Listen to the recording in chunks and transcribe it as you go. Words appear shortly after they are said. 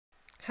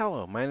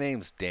Hello, my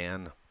name's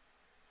Dan.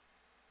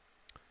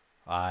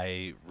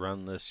 I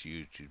run this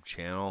YouTube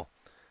channel.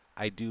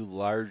 I do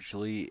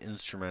largely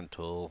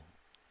instrumentals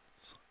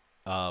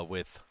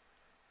with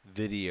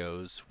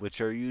videos, which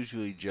are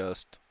usually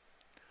just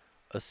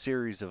a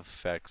series of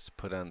effects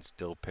put on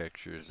still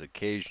pictures.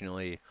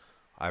 Occasionally,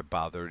 I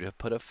bother to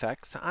put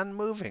effects on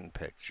moving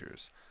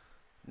pictures.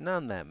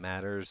 None that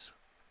matters.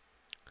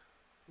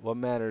 What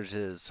matters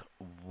is,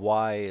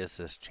 why is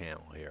this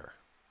channel here?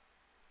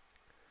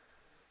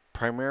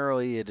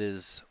 Primarily, it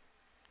is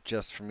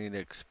just for me to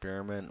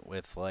experiment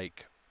with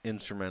like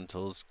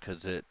instrumentals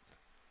because it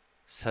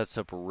sets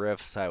up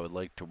riffs I would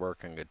like to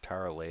work on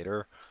guitar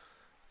later.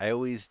 I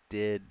always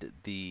did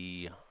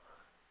the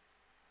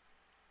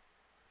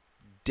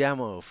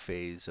demo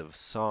phase of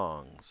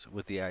songs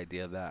with the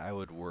idea that I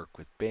would work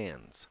with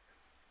bands.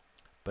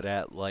 But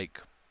at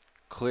like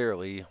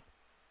clearly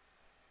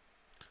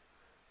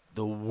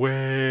the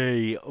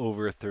way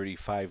over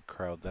 35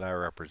 crowd that I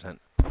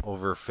represent,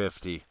 over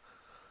 50,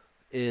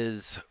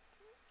 is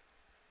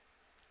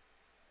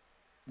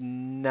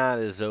not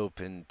as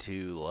open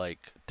to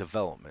like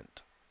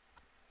development.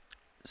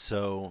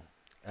 So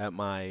at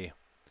my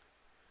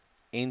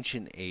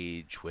ancient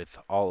age with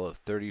all of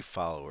 30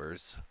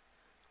 followers,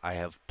 I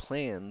have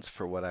plans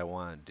for what I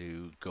want to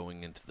do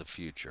going into the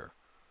future.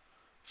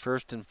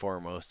 First and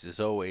foremost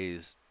is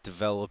always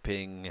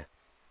developing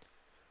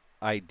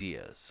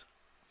ideas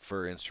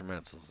for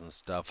instrumentals and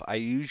stuff. I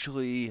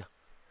usually,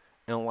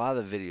 in a lot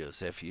of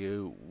videos, if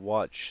you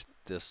watch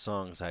the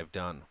songs I've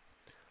done,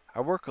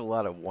 I work a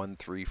lot of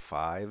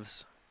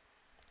 1-3-5s.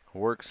 I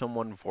work some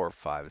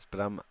 1-4-5s, but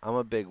I'm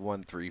a big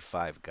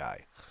 1-3-5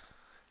 guy.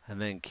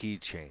 And then key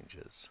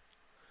changes.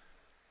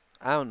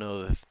 I don't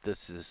know if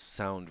this is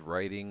sound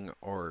writing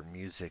or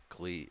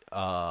musical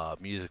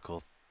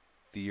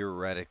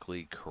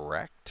theoretically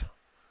correct,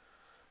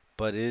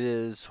 but it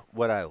is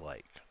what I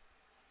like.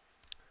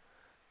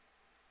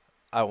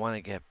 I want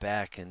to get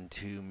back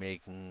into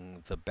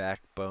making the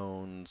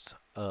backbones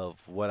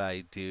of what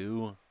I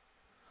do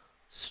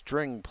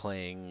string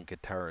playing,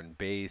 guitar and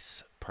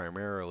bass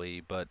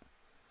primarily, but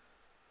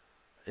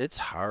it's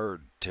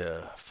hard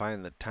to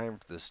find the time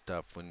for this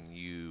stuff when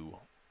you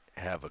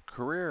have a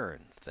career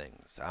in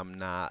things. I'm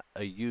not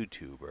a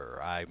YouTuber.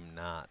 I'm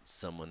not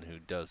someone who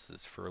does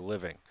this for a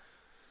living.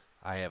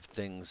 I have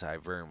things I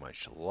very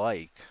much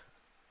like.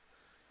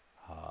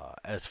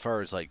 As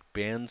far as like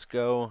bands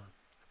go,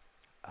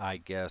 I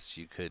guess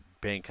you could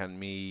bank on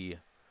me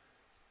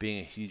being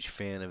a huge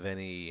fan of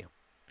any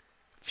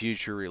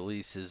future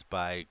releases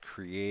by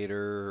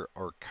Creator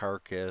or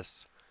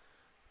Carcass,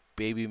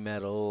 Baby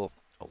Metal,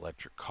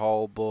 Electric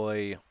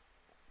Callboy,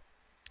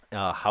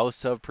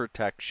 House of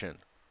Protection.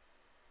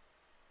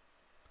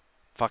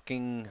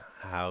 Fucking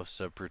House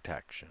of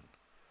Protection.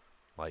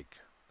 Like,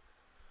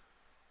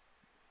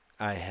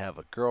 I have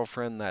a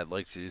girlfriend that I'd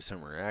like to do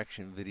some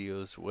reaction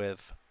videos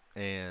with,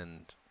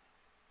 and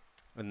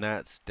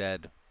that's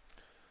dead.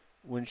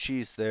 When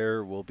she's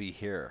there, we'll be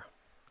here.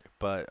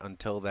 But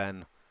until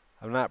then,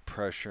 I'm not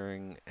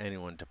pressuring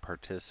anyone to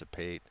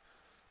participate,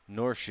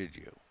 nor should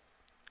you.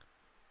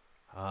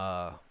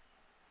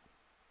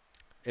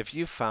 If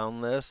you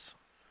found this,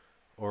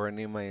 or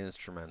any of my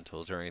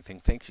instrumentals or anything,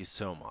 thank you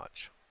so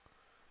much.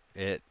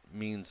 It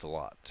means a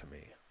lot to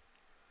me.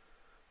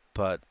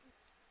 But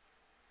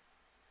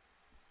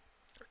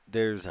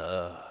there's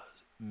a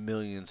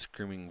million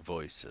screaming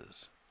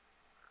voices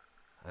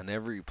on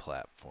every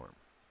platform.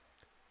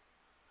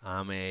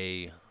 I'm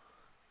a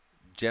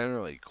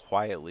generally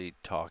quietly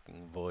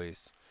talking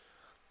voice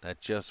that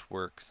just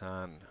works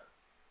on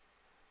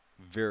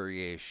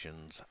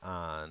variations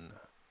on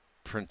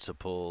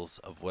principles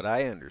of what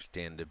I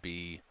understand to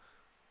be,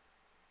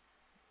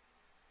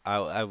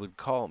 I would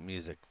call it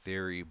music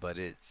theory, but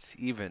it's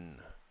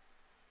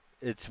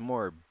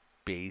more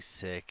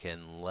basic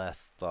and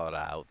less thought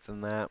out than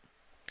that.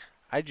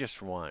 I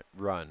just run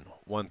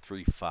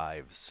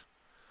 1-3-5s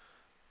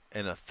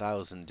and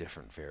 1,000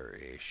 different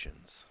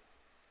variations.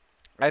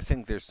 I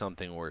think there's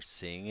something worth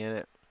seeing in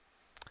it,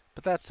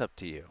 but that's up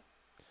to you.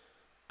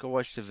 Go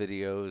watch the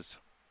videos.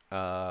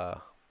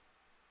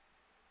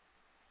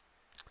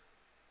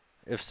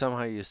 If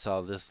somehow you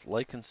saw this,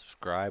 like and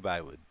subscribe.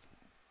 I would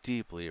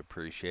deeply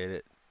appreciate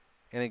it.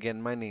 And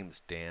again, my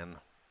name's Dan,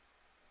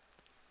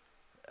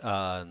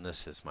 and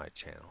this is my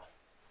channel.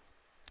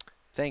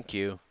 Thank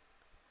you.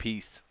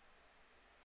 Peace.